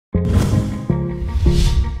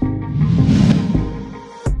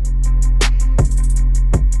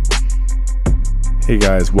Hey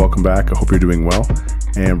guys, welcome back. I hope you're doing well.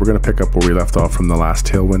 And we're going to pick up where we left off from the last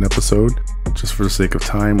Tailwind episode. Just for the sake of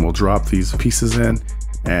time, we'll drop these pieces in.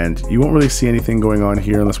 And you won't really see anything going on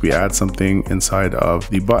here unless we add something inside of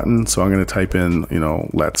the button. So I'm going to type in,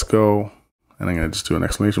 let's go. And I'm going to just do an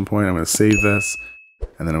exclamation point. I'm going to save this.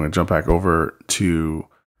 And then I'm going to jump back over to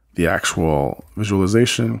the actual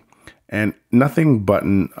visualization. And nothing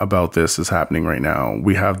button about this is happening right now.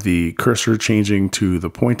 We have the cursor changing to the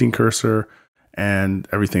pointing cursor, and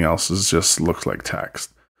everything else looks like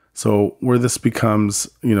text. So where this becomes,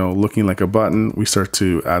 looking like a button, we start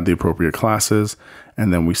to add the appropriate classes,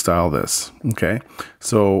 and then we style this. Okay.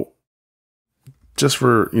 So just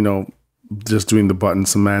for, just doing the button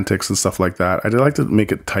semantics and stuff like that, I'd like to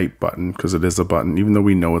make it type button because it is a button, even though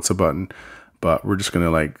we know it's a button, but we're just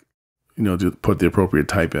going to put the appropriate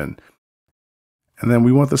type in. And then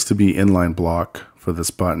we want this to be inline block for this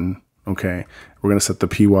button. Okay. We're going to set the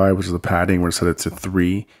PY, which is the padding. We're going to set it to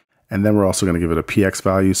 3. And then we're also going to give it a PX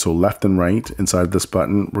value. So left and right inside this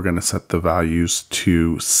button, we're going to set the values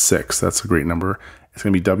to 6. That's a great number. It's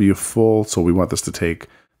going to be W full. So we want this to take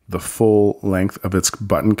the full length of its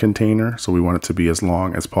button container. So we want it to be as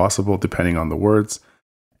long as possible, depending on the words.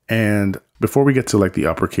 And before we get to like the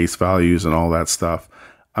uppercase values and all that stuff,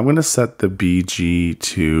 I'm going to set the BG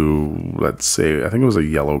to, let's say, I think it was a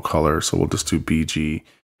yellow color. So we'll just do BG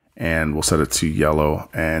and we'll set it to yellow.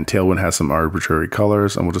 And Tailwind has some arbitrary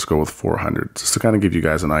colors, and we'll just go with 400 just to kind of give you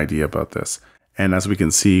guys an idea about this. And as we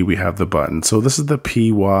can see, we have the button. So this is the the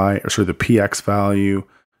PX value,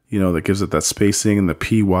 that gives it that spacing, and the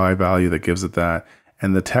PY value that gives it that.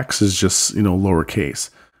 And the text is just,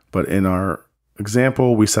 lowercase. But in our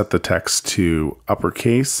example, we set the text to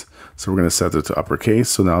uppercase. So we're going to set it to uppercase.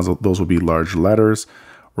 So now those will be large letters.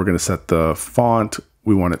 We're going to set the font.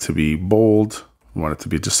 We want it to be bold. We want it to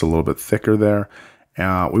be just a little bit thicker there.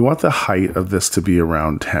 We want the height of this to be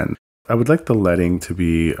around 10. I would like the leading to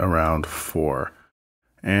be around 4.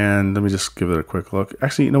 And let me just give it a quick look.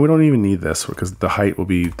 Actually, we don't even need this because the height will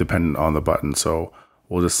be dependent on the button. So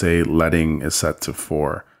we'll just say leading is set to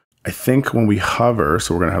 4. I think when we hover,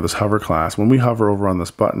 so we're going to have this hover class. When we hover over on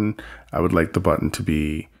this button, I would like the button to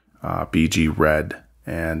be BG red,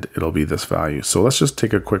 and it'll be this value. So let's just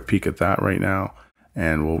take a quick peek at that right now,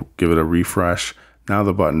 and we'll give it a refresh. Now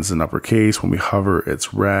the button's in uppercase. When we hover,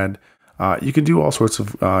 it's red. You can do all sorts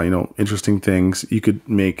of, interesting things. You could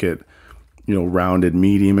make it, rounded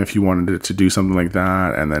medium if you wanted it to do something like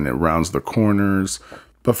that, and then it rounds the corners.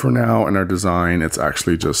 But for now, in our design, it's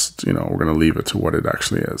actually just, we're going to leave it to what it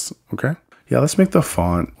actually is. Okay. Yeah, let's make the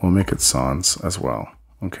font. We'll make it sans as well.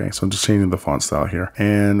 Okay, so I'm just changing the font style here.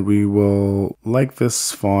 And we will like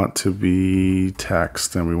this font to be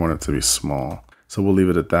text, and we want it to be small. So we'll leave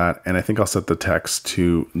it at that. And I think I'll set the text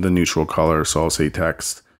to the neutral color. So I'll say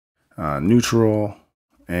text neutral.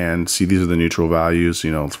 And see, these are the neutral values,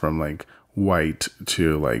 it's from like white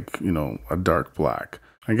to like, a dark black.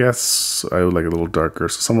 I guess I would like a little darker.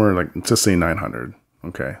 So somewhere like, just say 900.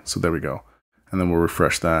 Okay, so there we go. And then we'll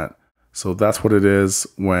refresh that. So that's what it is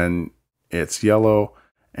when it's yellow.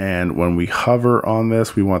 And when we hover on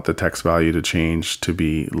this, we want the text value to change to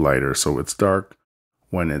be lighter. So it's dark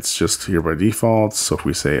when it's just here by default. So if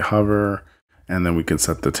we say hover, and then we can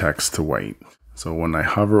set the text to white. So when I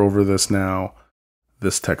hover over this now,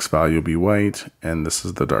 this text value will be white, and this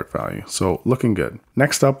is the dark value. So looking good.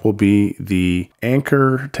 Next up will be the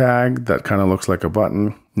anchor tag that kind of looks like a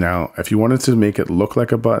button. Now, if you wanted to make it look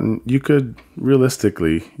like a button, you could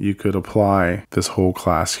apply this whole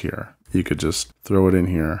class here. You could just throw it in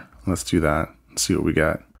here. Let's do that and see what we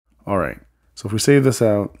get. All right. So if we save this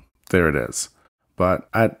out, there it is. But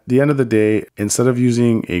at the end of the day, instead of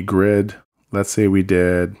using a grid, let's say we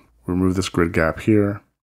did remove this grid gap here,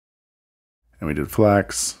 and we did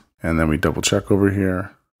flex, and then we double check over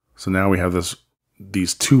here. So now we have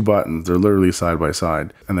these two buttons. They're literally side by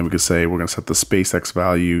side. And then we could say we're going to set the SpaceX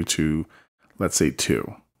value to, let's say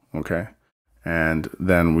 2. Okay. And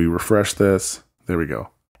then we refresh this. There we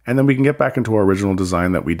go. And then we can get back into our original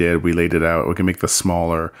design that we did. We laid it out. We can make this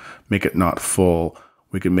smaller, make it not full.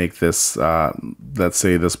 We can make this, let's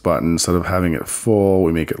say this button, instead of having it full,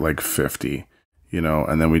 we make it like 50,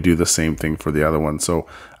 and then we do the same thing for the other one. So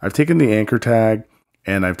I've taken the anchor tag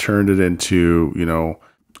and I've turned it into,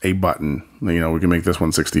 a button. We can make this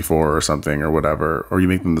one 64 or something or whatever, or you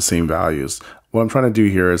make them the same values. What I'm trying to do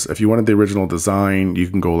here is if you wanted the original design, you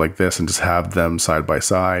can go like this and just have them side by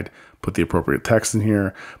side, put the appropriate text in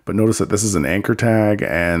here. But notice that this is an anchor tag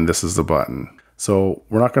and this is the button. So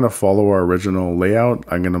we're not going to follow our original layout.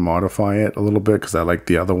 I'm going to modify it a little bit because I like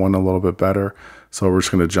the other one a little bit better. So we're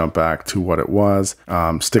just going to jump back to what it was,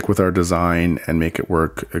 stick with our design and make it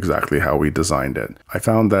work exactly how we designed it. I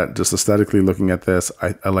found that just aesthetically looking at this,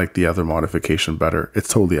 I like the other modification better. It's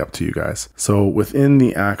totally up to you guys. So within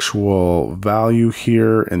the actual value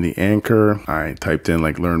here in the anchor, I typed in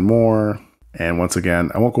like learn more. And once again,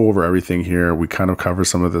 I won't go over everything here. We kind of cover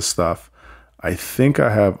some of this stuff. I think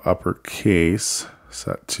I have uppercase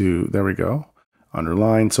set to, there we go,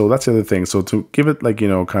 underline. So that's the other thing. So to give it like, you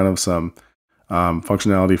know, kind of some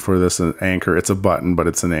functionality for this anchor, it's a button, but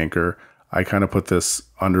it's an anchor. I kind of put this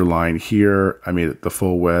underline here. I made it the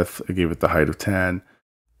full width. I gave it the height of 10,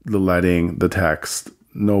 the leading, the text,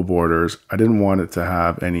 no borders. I didn't want it to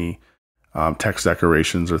have any text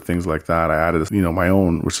decorations or things like that. I added, you know, my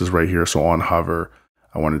own, which is right here. So on hover,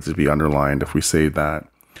 I wanted it to be underlined. If we save that,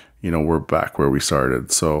 you know, we're back where we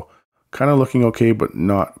started. So kind of looking okay, but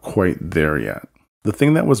not quite there yet. The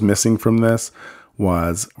thing that was missing from this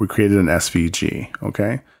was we created an SVG,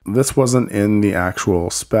 okay? This wasn't in the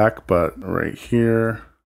actual spec, but right here,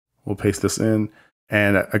 we'll paste this in.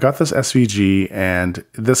 And I got this SVG, and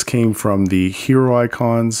this came from the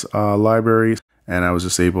heroicons library, and I was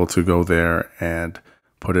just able to go there and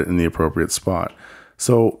put it in the appropriate spot.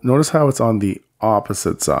 So notice how it's on the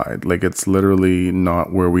opposite side, like it's literally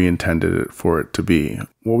not where we intended it for it to be.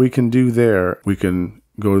 What we can do there, we can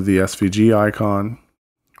go to the SVG icon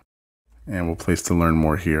and we'll place the learn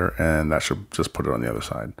more here, and that should just put it on the other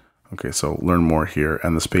side. Okay, so learn more here,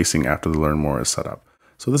 and the spacing after the learn more is set up.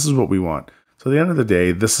 So this is what we want. So at the end of the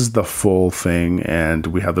day, this is the full thing, and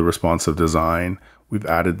we have the responsive design. We've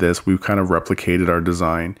added this, we've kind of replicated our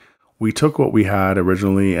design. We took what we had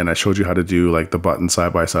originally, and I showed you how to do like the button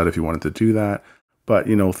side by side if you wanted to do that. But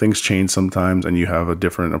you know, things change sometimes and you have a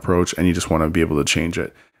different approach and you just want to be able to change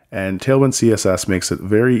it. And Tailwind CSS makes it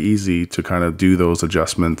very easy to kind of do those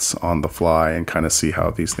adjustments on the fly and kind of see how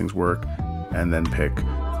these things work, and then pick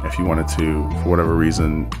if you wanted to, for whatever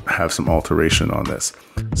reason, have some alteration on this.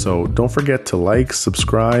 So don't forget to like,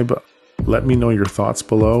 subscribe. Let me know your thoughts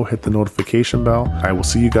below. Hit the notification bell. I will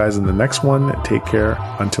see you guys in the next one. Take care.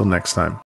 Until next time.